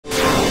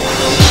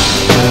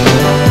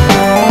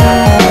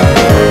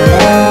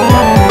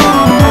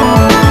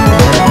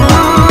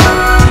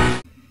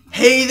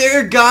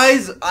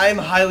guys, I'm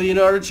Highly an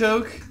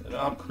Artichoke. And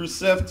I'm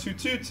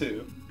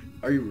Chrisf222.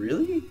 Are you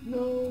really?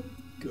 No.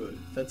 Good.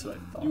 That's what I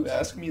thought. You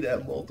ask me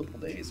that multiple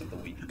days of the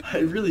week. I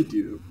really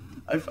do.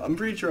 I'm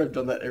pretty sure I've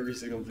done that every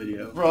single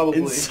video. Probably.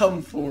 In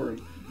some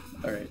form.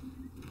 Alright.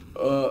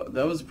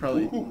 That was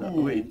probably... No,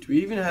 wait, do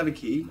we even have a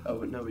key? Oh,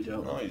 no, we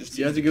don't. No, you just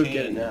have to go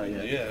get it now,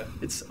 yeah. Yeah.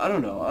 I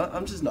don't know.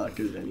 I'm just not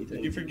good at anything.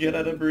 Did you forget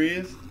how to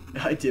breathe?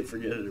 I did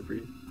forget how to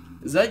breathe.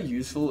 Is that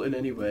useful in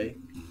any way?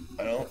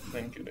 I don't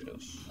think it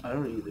is. I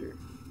don't either.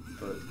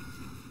 But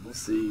we'll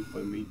see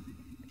when we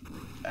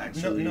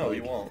actually No,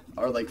 you won't.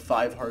 are like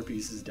 5 heart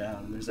pieces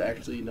down. There's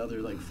actually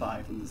another like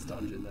 5 in this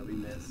dungeon that we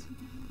missed.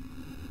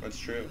 That's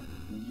true.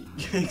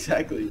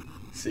 Exactly.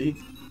 See?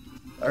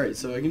 Alright,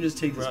 so I can just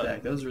take this Run.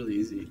 back. That was really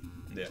easy.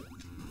 Yeah.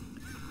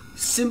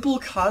 Simple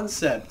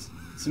concept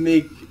to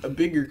make a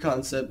bigger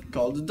concept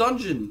called a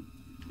dungeon.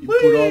 You Whee!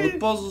 put all the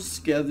puzzles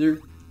together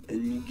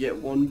and you get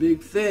one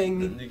big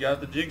thing. And you got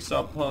the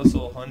jigsaw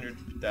puzzle,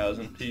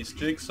 100,000 piece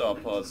jigsaw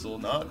puzzle.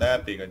 Not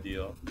that big a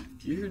deal.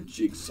 Your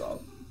jigsaw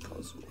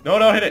puzzle. No,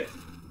 don't hit it.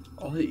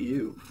 I'll hit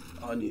you.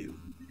 On you.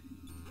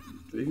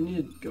 Do I even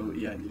need to go?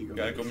 Yeah, I need to go. You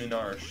gotta go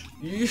Minish.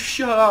 You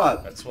shut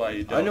up! That's why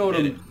you don't I know what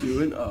hit I'm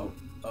doing. Oh.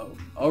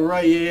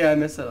 Alright, yeah, I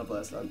messed that up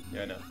last time.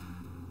 Yeah, I know.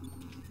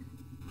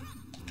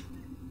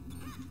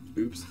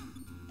 Oops.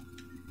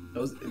 That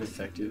was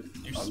ineffective.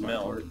 You on smell.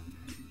 My part.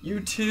 You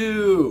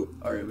too!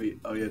 Alright, wait.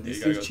 Oh yeah, these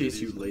you things gotta go chase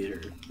through you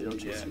later. They don't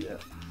chase Yeah. you now.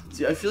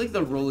 See, I feel like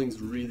the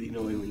rolling's really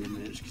annoying when you're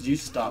Minish, because you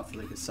stop for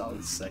like a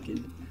solid second,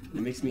 and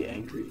it makes me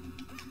angry.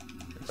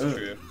 That's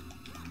true.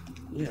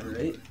 Yeah,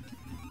 right?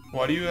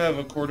 Why do you have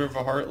a quarter of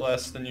a heart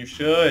less than you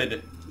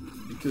should?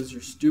 Because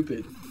you're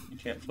stupid. You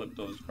can't flip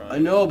those, Brian. I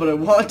know, but I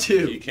want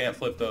to! You can't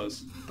flip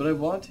those. But I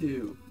want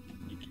to.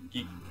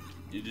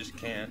 You just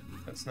can't.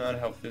 That's not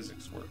how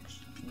physics works.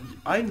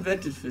 I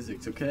invented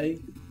physics, okay?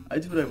 I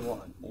do what I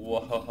want.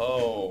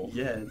 Whoa.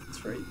 Yeah,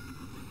 that's right.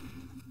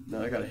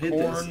 Now I gotta hit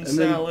Corn this. And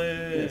then,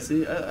 salad. yeah,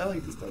 see, I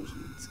like this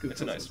dungeon. It's good.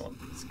 It's a puzzles. nice one.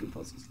 It's good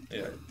puzzles.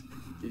 Yeah. Right.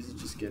 These will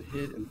just get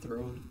hit and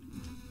thrown.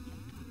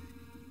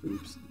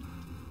 Oops.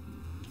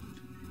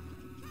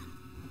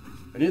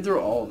 I need to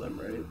throw all of them,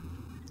 right?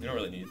 You don't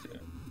really need to.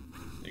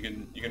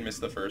 You can miss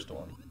the first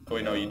one. Oh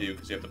wait, no, you do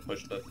because you have to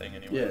push the thing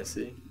anyway. Yeah,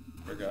 see.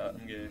 Forgot.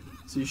 I'm gay.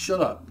 So you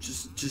shut up.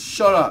 Just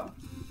shut up.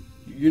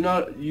 You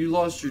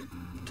lost your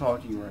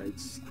talking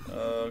rights.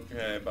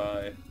 Okay,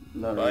 bye.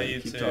 No, Bye, no,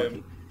 keep YouTube.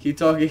 talking. Keep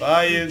talking.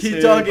 Bye, YouTube.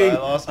 Keep talking. I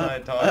lost my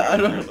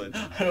talking privilege.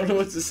 I don't know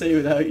what to say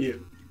without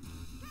you.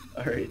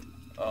 Alright.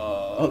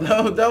 Oh,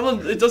 that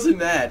one, it doesnn't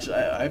match.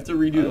 I have to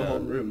redo the I whole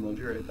know. room. I'll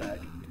be right back.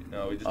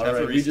 no, we just have to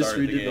Alright, we just restart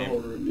redid the whole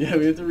room. Yeah,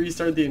 we have to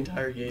restart the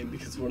entire game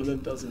because one of them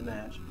doesn't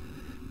match.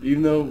 But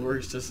even though it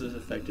works just as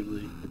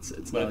effectively, it's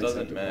But not it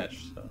doesn't acceptable.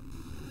 match. So.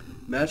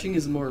 Matching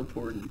is more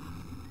important.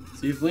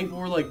 See, if Link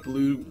wore like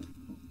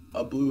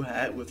a blue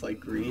hat with like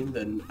green,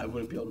 then I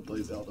wouldn't be able to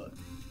play Zelda.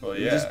 Well, It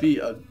would yeah. just be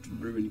a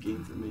ruined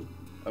game for me.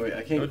 Oh wait,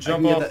 I can't. Go I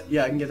jump can get off. that.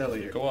 Yeah, I can get that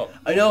later. Go up.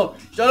 I know.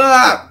 Shut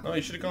up! No,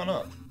 you should have gone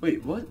up.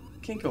 Wait, what?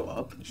 Can't go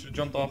up. You should have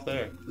jumped off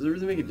there. Does it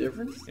really make a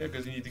difference? Yeah,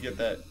 because you need to get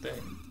that thing.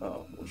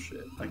 Oh well,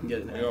 shit. I can get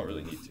it now. You don't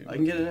really need to. I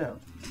can get it now.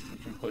 You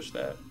can push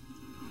that.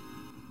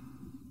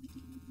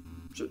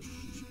 Just,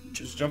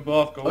 Just jump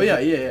off. Go. oh yeah.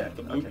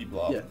 The bloopy Okay.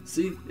 blob. Yeah.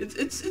 See, it's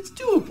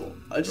doable.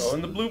 I just Go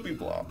in the bloopy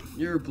blob.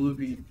 you're a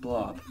bloopy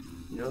blob.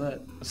 You know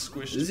that? A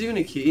squish. Is this even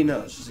a key?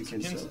 No, it's just a It's a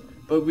kinstone.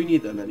 But we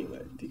need them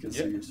anyway because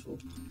Yeah. they're useful.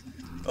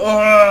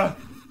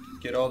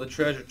 Get all the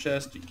treasure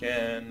chests you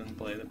can and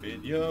play the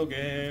video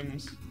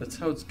games. That's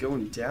how it's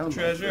going down. my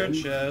Treasure friend.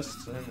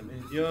 chests and the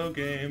video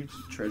games.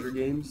 Treasure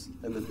games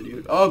and the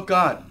video. Oh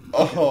God.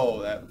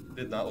 Oh, that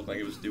did not look like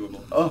it was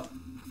doable. Oh.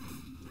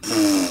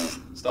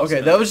 Stop Okay,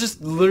 that smelling. was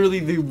just literally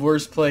the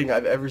worst playing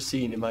I've ever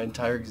seen in my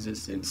entire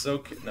existence It's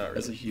okay. Not really.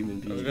 as a human I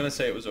was being. gonna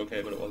say it was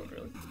okay, but it wasn't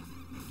really.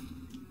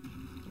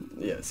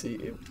 Yeah.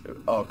 See.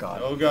 Oh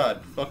God. Oh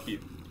God, fuck you.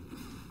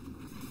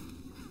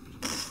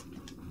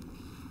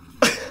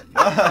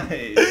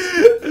 Nice.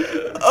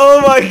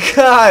 Oh my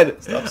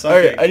God. Stop All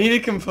sucking. right, I need to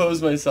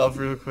compose myself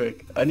real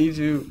quick. I need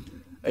to.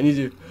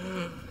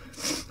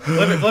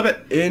 Flip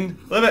it. In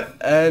Flip it.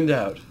 and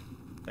out.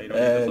 No, you don't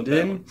need to And flip that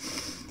in one.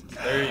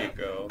 There you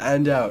go.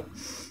 and out.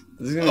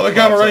 This is gonna Oh my God,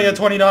 collapse we're running on at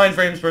 29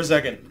 frames per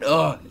second. me.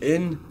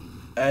 In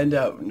and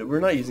out. No, we're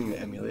not using the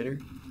emulator.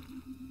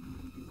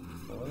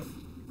 What?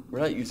 We're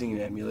not using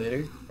an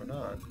emulator. We're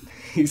not.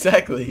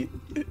 Exactly.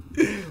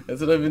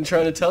 That's what I've been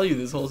trying to tell you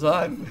this whole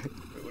time.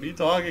 Wait, what are you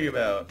talking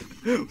about?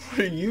 What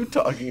are you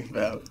talking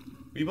about?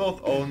 We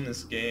both own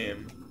this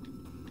game.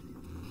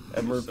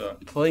 And we're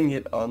Suck. playing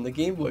it on the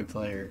Game Boy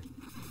player,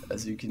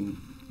 as you can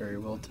very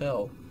well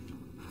tell,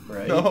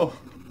 right? No,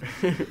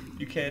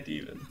 you can't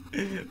even.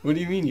 What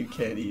do you mean you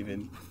can't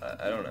even?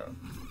 I don't know.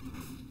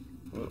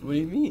 What do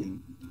you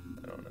mean?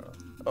 I don't know.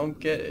 I don't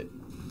get it.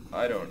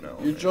 I don't know.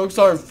 Your jokes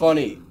aren't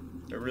funny.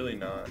 They're really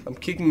not. I'm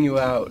kicking you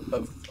out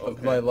of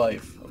Okay. my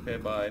life. Okay,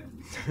 bye.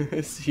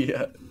 See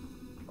ya.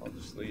 I'll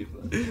just leave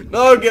then.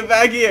 No, get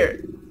back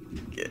here.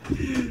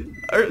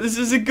 This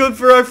isn't good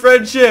for our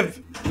friendship.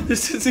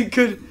 This isn't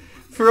good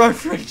For our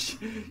friendship.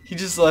 He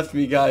just left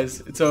me,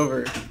 guys. It's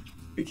over.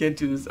 We can't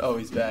do this. Oh,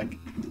 he's back.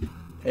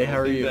 Hey, how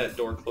are you? That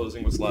door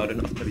closing was loud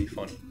enough to be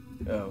funny.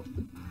 Oh.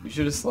 You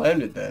should have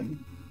slammed it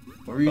then.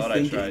 What were you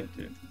thinking? I tried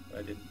to.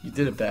 I didn't. You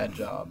did a bad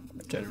job,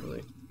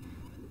 generally.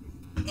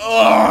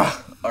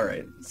 Ugh!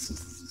 Alright,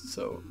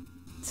 so...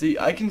 See,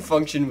 I can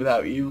function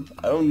without you.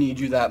 I don't need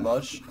you that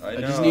much. I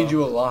just need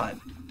you a lot.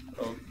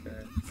 Okay.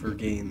 For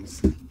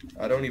games.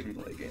 I don't even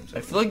play games.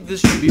 I feel like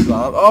this should be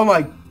bomb. Oh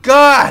my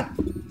god!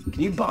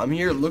 Can you bomb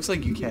here? It looks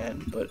like you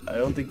can, but I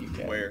don't think you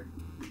can. Where?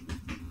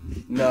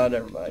 No,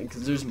 never mind,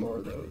 because there's more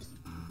of those.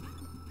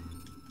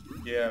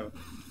 Yeah.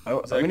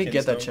 I'm gonna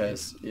get that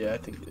chest. Yeah, I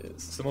think it is.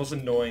 It's the most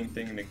annoying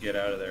thing to get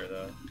out of there,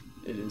 though.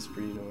 It is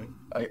pretty annoying.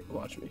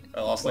 Watch me.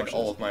 I lost like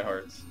all of my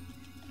hearts.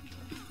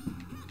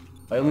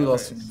 I only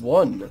lost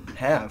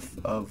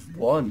 1/2 of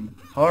 1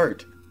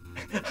 heart.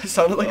 I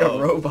sounded like a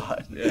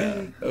robot.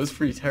 Yeah. That was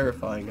pretty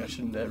terrifying. I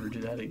should never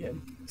do that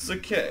again. It's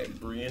okay,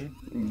 Brian.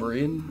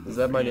 Brian? Is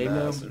that my name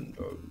now?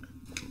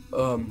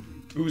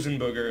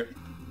 Oozenbooger.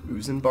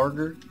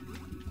 Oozenbarger?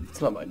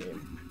 It's not my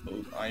name.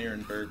 Oh,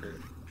 Iron Burger.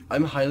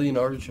 I'm highly an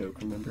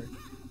artichoke, remember?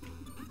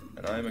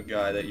 And I'm a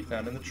guy that you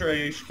found in the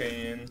trash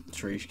can.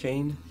 Trash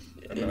can?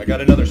 I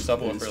got another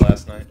subwoofer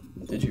last night.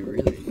 Did you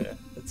really? Yeah.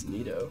 That's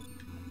neato.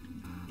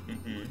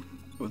 Mm-hmm.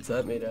 What's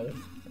that made out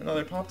of?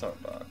 Another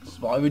Pop-Top box.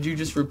 Why would you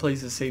just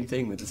replace the same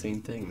thing with the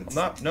same thing?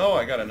 No,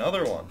 I got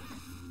another one.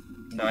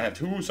 Now I have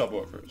 2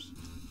 subwoofers.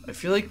 I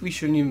feel like we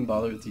shouldn't even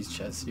bother with these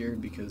chests here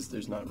because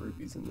there's not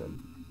rupees in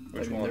them.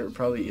 Which ones? There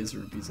probably is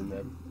rupees in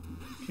them.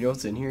 You know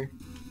what's in here?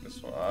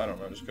 This one, I don't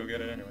know. Just go get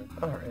it anyway.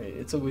 Alright,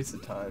 it's a waste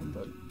of time,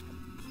 but...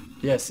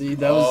 Yeah, see,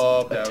 that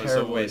was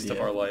a waste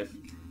of our life.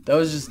 That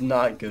was just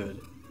not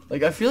good.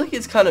 Like, I feel like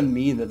it's kind of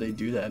mean that they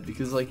do that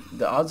because, like,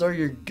 the odds are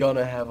you're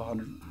gonna have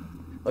 100...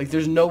 Like,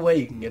 there's no way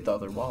you can get the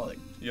other wallet.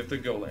 You have to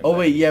go land. Oh,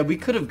 wait, yeah, we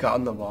could have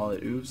gotten the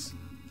wallet. Oops.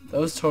 That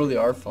was totally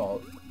our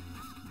fault.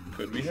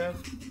 Could we have?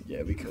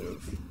 Yeah, we could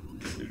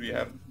have. Did we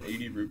have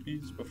 80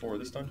 rupees before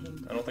this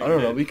dungeon? I don't think I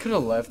don't know. We could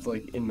have left,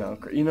 like, in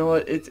Mount... You know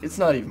what? It's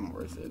not even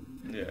worth it.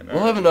 Yeah, no.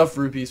 We'll have enough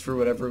rupees for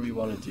whatever we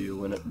want to do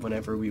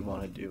whenever we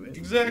want to do it.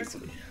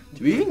 Exactly.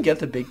 Do we even get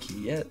the big key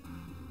yet?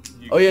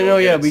 Oh, yeah, no,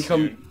 yeah, we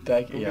come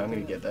back... Yeah, I'm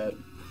gonna get that.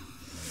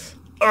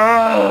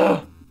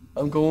 Ah!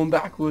 I'm going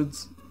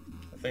backwards.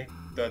 I think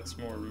that's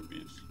more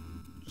rupees.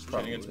 Just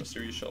kidding, it's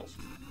mysterious shells.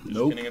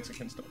 Nope. Kidding, it's a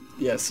kinstone.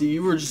 Yeah, see,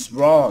 you were just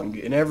wrong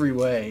in every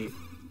way.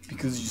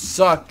 Because you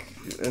suck,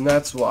 and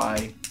that's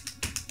why.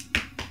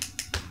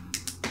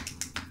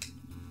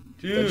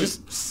 Dude. That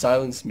just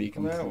silenced me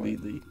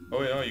completely. Oh,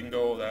 wait, no, you can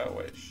go that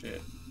way.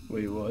 Shit.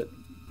 Wait, what?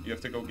 You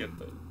have to go get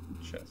the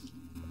chest.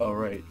 Oh,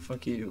 right.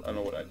 Fuck you. I don't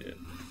know what I did.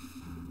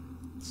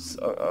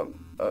 So,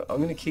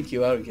 I'm gonna kick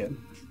you out again.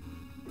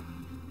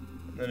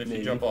 And then if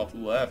you jump off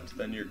left,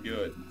 then you're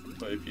good.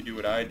 But if you do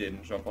what I did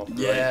and jump off the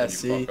right, yeah,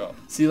 then you fuck up.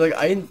 See, like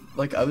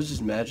I was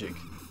just magic.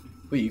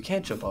 Wait, you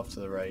can't jump off to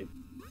the right.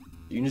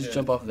 You can just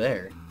jump off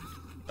there.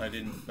 I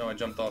didn't. No, I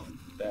jumped off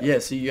that. Yeah,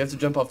 see, you have to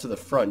jump off to the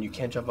front. You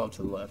can't jump off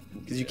to the left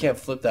because you can't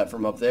flip that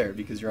from up there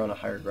because you're on a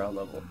higher ground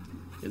level.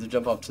 You have to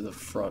jump off to the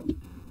front,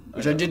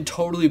 which I did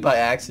totally by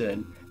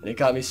accident, and it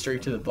got me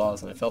straight to the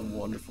boss, and I felt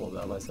wonderful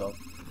about myself.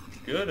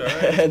 Good,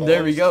 alright. And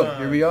there we go.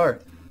 Here we are.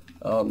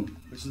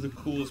 This is the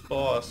coolest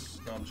boss.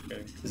 No, I'm just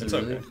kidding. Is it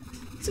really? Okay.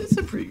 It's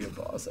a pretty good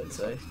boss, I'd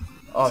say.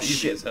 Oh It's easy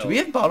shit! as hell. Do we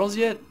have bottles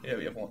yet? Yeah,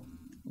 we have one.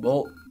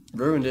 Well,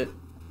 ruined it.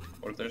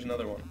 What if there's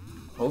another one?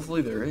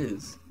 Hopefully there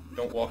is.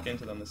 Don't walk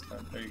into them this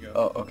time. There you go.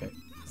 Oh, okay.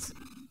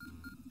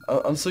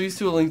 I'm so used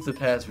to A Link to the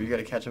Past where you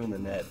gotta catch them in the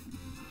net.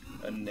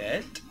 A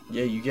net?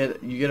 Yeah, you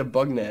get a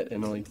bug net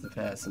in A Link to the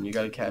Past, and you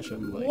gotta catch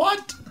them. Like,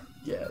 what?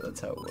 Yeah, that's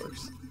how it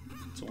works.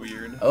 It's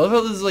weird. I love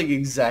how this is like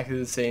exactly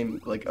the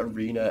same like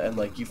arena, and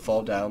like you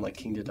fall down like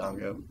King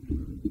Dodongo.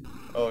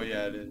 Oh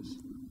yeah, it is.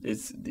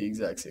 It's the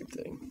exact same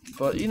thing.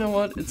 But you know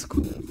what? It's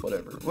cool.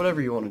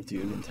 Whatever you want to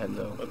do,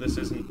 Nintendo. But this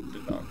isn't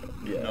Dodongo.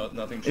 Yeah. No,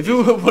 nothing.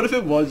 What if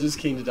it was just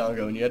King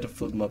Dodongo and you had to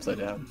flip him upside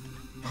down?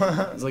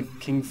 It's like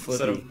King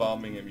Flippy. Instead of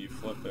bombing him, you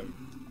flip him.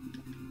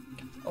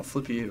 I'll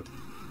flip you.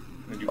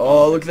 You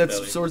Oh, look at that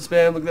sword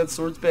spam! Look at that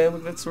sword spam!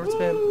 Look at that sword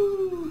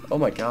spam! Oh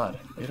my god!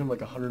 I hit him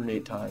like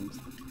 108 times.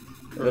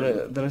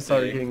 Then I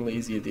started getting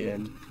lazy at the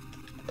end.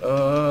 I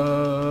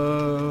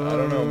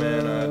don't know,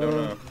 man. I don't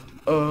know.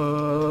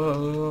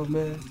 Oh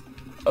man,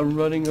 I'm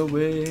running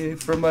away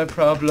from my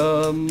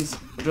problems,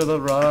 which are the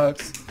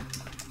rocks.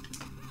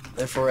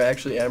 Therefore, I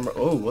actually am.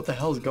 Oh, what the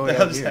hell is going on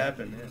here? That just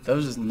happened. Yeah. That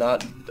was just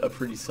not a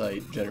pretty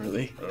sight,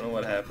 generally. I don't know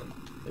what happened.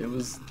 It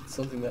was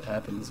something that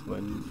happens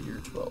when you're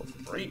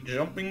 12. Great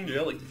jumping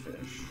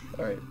jellyfish.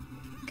 Alright,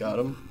 got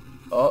him.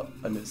 Oh,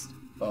 I missed.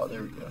 Oh,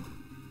 there we go.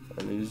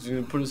 And then he's just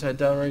gonna put his head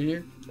down right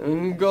here, and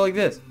then go like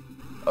this.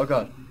 Oh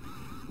god.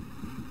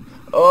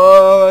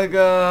 Oh my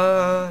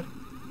god.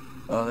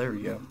 Oh, there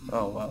we go.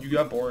 Oh wow. You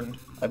got burned.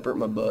 I burnt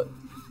my butt.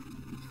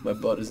 My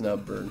butt is now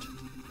burnt.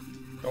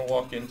 Don't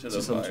walk into the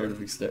To some fire. sort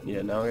of extent.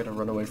 Yeah, now I gotta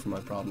run away from my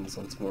problems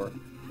once more.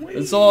 Wait.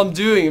 That's all I'm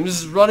doing. I'm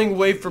just running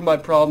away from my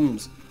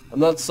problems. I'm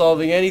not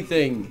solving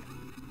anything.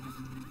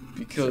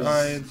 Because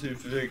trying to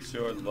fix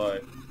your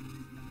life.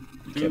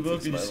 Dude,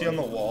 look, did you see on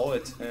the wall?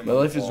 It's him. My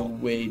life is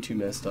way too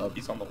messed up.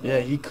 He's on the wall. Yeah,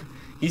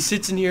 he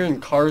sits in here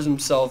and cars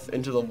himself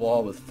into the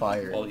wall with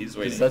fire. Well, he's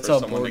waiting that's for how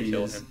someone bored to he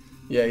kill is. him.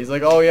 Yeah, he's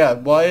like, oh yeah,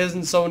 why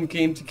hasn't someone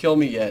came to kill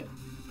me yet?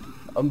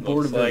 I'm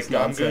bored of this I'm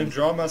gonna nonsense.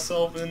 draw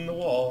myself in the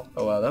wall.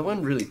 Oh wow, that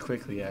went really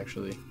quickly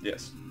actually.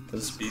 Yes.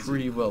 That's Easy.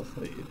 pretty well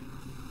played,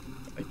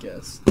 I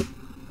guess.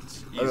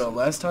 It's I don't know.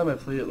 Last time I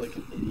played it like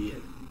an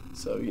idiot,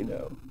 so you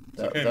know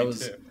that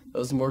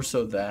was more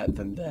so that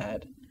than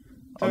that.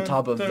 On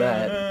top of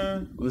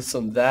that, with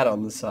some that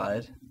on the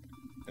side,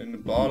 and a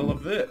bottle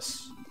of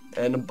this,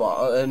 and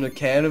a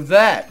can of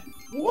that.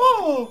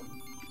 Whoa!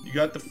 You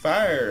got the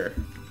fire.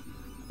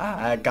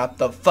 I got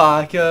the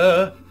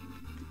fire.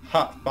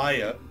 Hot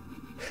fire.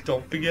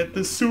 Don't forget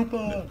the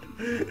super.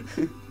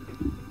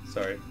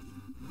 Sorry.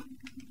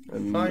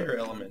 Fire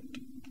element.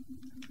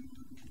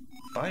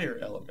 Fire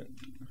element.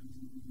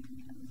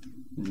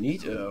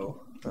 Neato.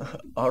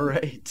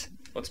 Alright.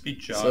 Let's be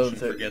Josh So and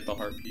forget the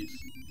heart piece.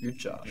 You're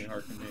Josh.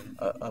 Heart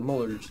container. I'm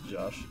allergic to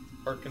Josh.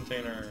 Heart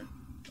container.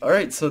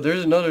 Alright, so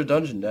there's another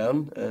dungeon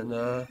down, and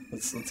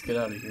let's get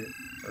out of here.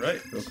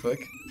 Alright. Real quick.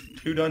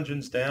 2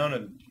 dungeons down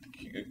and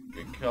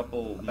a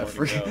couple more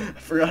to go. I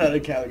forgot how to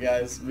count,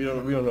 guys. We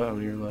don't know how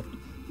many are left.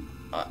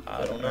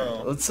 I don't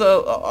know. Let's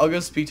I'll go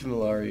speak to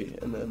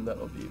Malari, and then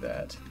that'll be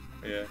that.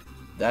 Yeah.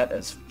 That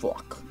as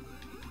fuck.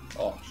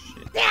 Oh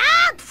shit.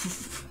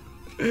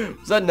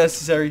 Was that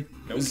necessary?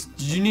 Nope.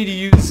 Did you need to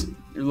use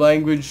your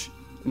language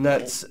in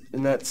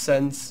that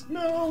sense?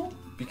 No.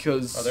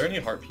 Because Are there any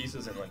heart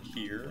pieces in like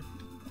here?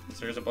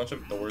 There's a bunch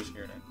of doors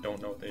here, and I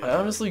don't know what they are. I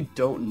honestly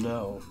don't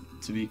know,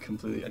 to be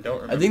completely. I don't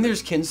remember. I think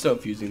there's kinstone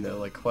fusing though,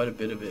 like quite a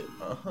bit of it,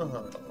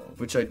 Oh.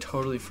 which I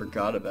totally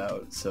forgot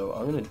about. So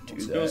I'm gonna do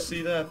Let's that. go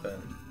see that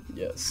then.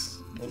 Yes.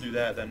 We'll do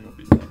that, then we'll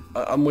be done.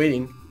 I'm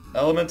waiting.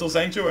 Elemental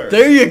Sanctuary.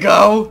 There you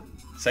go.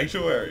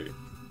 Sanctuary.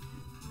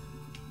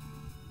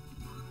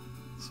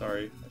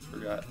 Sorry, I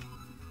forgot.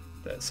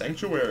 That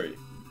Sanctuary.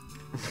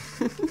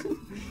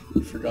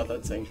 You forgot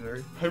that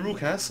sanctuary? Hyrule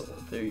Castle.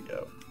 There you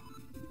go.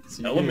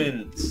 So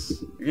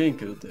Elements. You're getting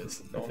good at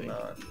this. No, I I'm think.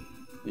 not.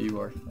 Yeah, you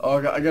are. Oh,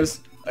 I got.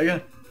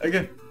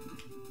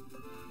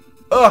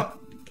 Oh!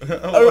 I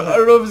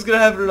don't know if it's gonna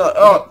happen or not.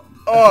 Oh!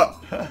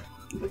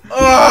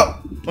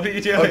 What are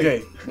you doing?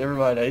 Okay, never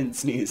mind. I didn't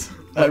sneeze.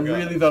 Oh, I God.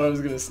 really thought I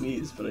was gonna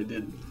sneeze, but I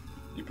didn't.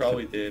 You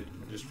probably did.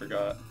 I just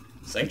forgot.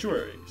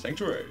 Sanctuary.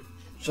 Sanctuary.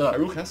 Shut up.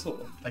 Hyrule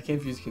Castle. I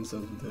can't fuse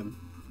Kinstones with him.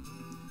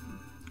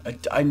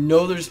 I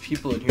know there's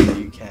people in here that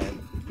you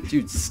can.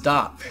 Dude,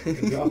 stop.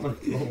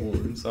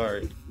 I'm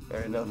sorry.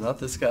 Alright, no, not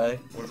this guy.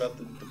 What about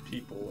the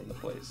people in the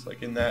place?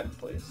 Like in that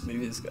place?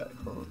 Maybe this guy.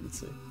 Hold on,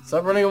 let's see.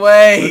 Stop running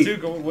away! Oh,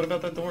 dude, what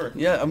about that door?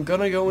 Yeah, I'm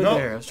gonna go in No.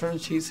 there. I was trying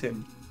to chase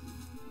him.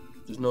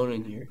 There's no one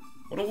in here.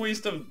 What a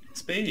waste of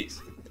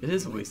space. It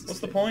is a waste of What's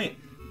the space. point?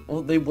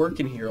 Well, they work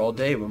in here all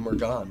day when we're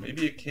gone.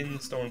 Maybe a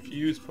kinstone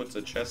fuse puts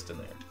a chest in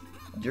there.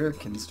 You're a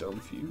Kinstone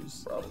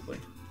fuse. Probably.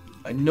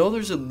 I know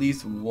there's at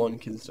least one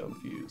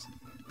Kinstone fuse,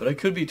 but I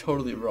could be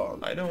totally wrong.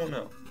 I don't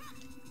know.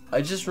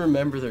 I just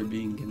remember there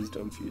being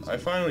Kinstone fuse. I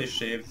finally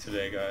shaved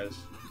today, guys.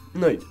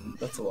 No, you didn't.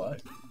 That's a lie.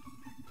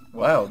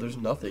 Wow, there's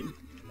nothing.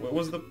 What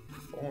was the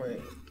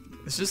point?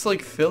 It's just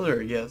like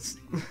filler, I guess.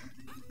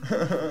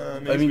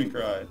 Makes me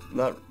cry.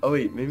 Not. Oh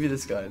wait, maybe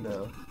this guy.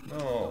 No.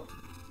 No.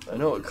 I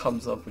know it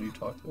comes up when you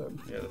talk to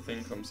him. Yeah, the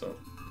thing comes up.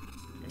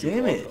 when you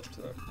Damn walk it. up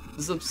to them. This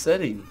is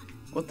upsetting.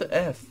 What the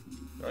f?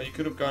 No, you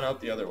could have gone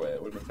out the other way.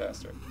 It would have been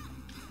faster.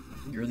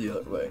 You're the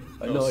other way.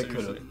 I No, know I could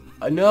seriously. have.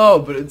 I know,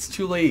 but it's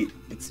too late.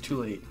 It's too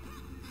late.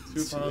 To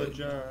It's too late.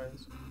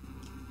 apologize.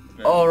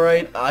 And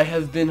Alright, I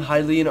have been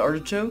highly an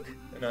artichoke.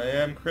 And I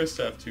am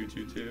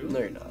Chrisf222. No,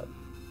 you're not.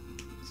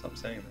 Stop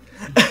saying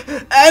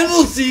that. And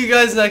we'll see you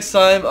guys next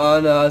time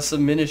on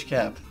some Minish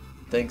Cap.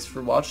 Thanks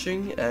for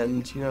watching,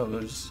 and you know,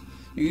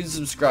 you can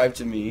subscribe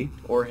to me,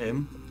 or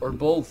him, or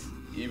both.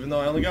 Even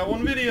though I only got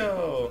one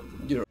video.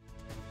 You know.